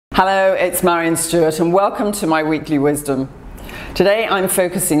Hello, it's Maryon Stewart and welcome to my weekly wisdom. Today I'm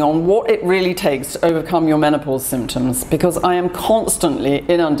focusing on what it really takes to overcome your menopause symptoms, because I am constantly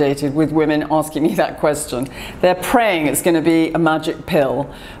inundated with women asking me that question. They're praying it's going to be a magic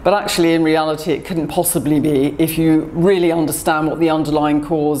pill, but actually in reality it couldn't possibly be if you really understand what the underlying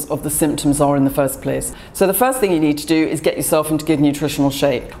cause of the symptoms are in the first place. So the first thing you need to do is get yourself into good nutritional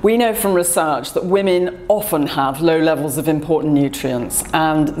shape. We know from research that women often have low levels of important nutrients,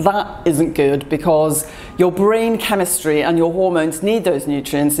 and that isn't good because your brain chemistry and your hormones need those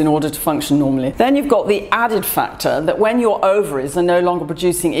nutrients in order to function normally. Then you've got the added factor that when your ovaries are no longer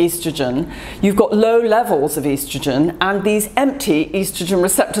producing estrogen, you've got low levels of estrogen, and these empty estrogen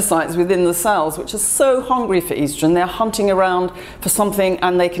receptor sites within the cells, which are so hungry for estrogen, they're hunting around for something,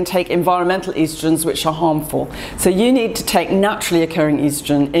 and they can take environmental estrogens which are harmful. So you need to take naturally occurring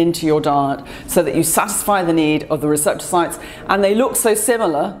estrogen into your diet so that you satisfy the need of the receptor sites, and they look so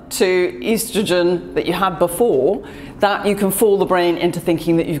similar to estrogen that you had before that you can fool the brain into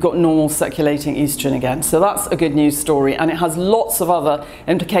thinking that you've got normal circulating estrogen again. So that's a good news story, and it has lots of other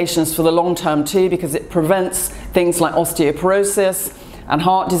implications for the long term too, because it prevents things like osteoporosis and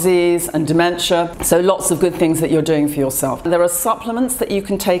heart disease and dementia. So lots of good things that you're doing for yourself. There are supplements that you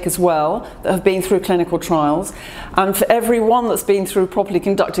can take as well that have been through clinical trials, and for every one that's been through properly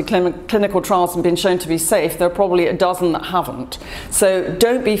conducted clinical trials and been shown to be safe, there are probably a dozen that haven't. So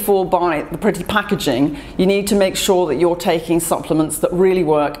don't be fooled by the pretty packaging. You need to make sure that you're taking supplements that really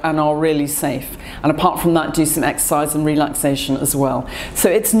work and are really safe, and apart from that, do some exercise and relaxation as well. So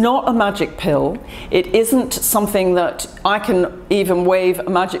it's not a magic pill. It isn't something that I can even wave a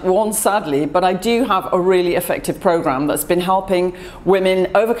magic wand, sadly, but I do have a really effective program that's been helping women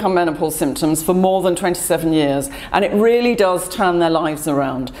overcome menopause symptoms for more than 27 years, and it really does turn their lives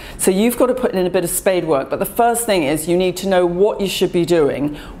around. So you've got to put in a bit of spade work, but the first thing is you need to know what you should be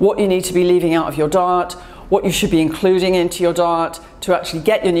doing, what you need to be leaving out of your diet, what you should be including into your diet to actually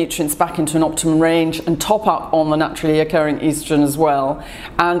get your nutrients back into an optimum range and top up on the naturally occurring estrogen as well.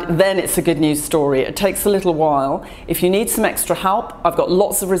 And then it's a good news story. It takes a little while. If you need some extra help, I've got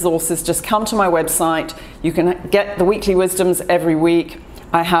lots of resources. Just come to my website. You can get the weekly wisdoms every week.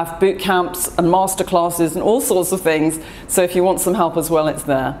 I have boot camps and masterclasses and all sorts of things. So if you want some help as well, it's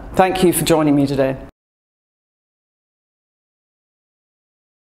there. Thank you for joining me today.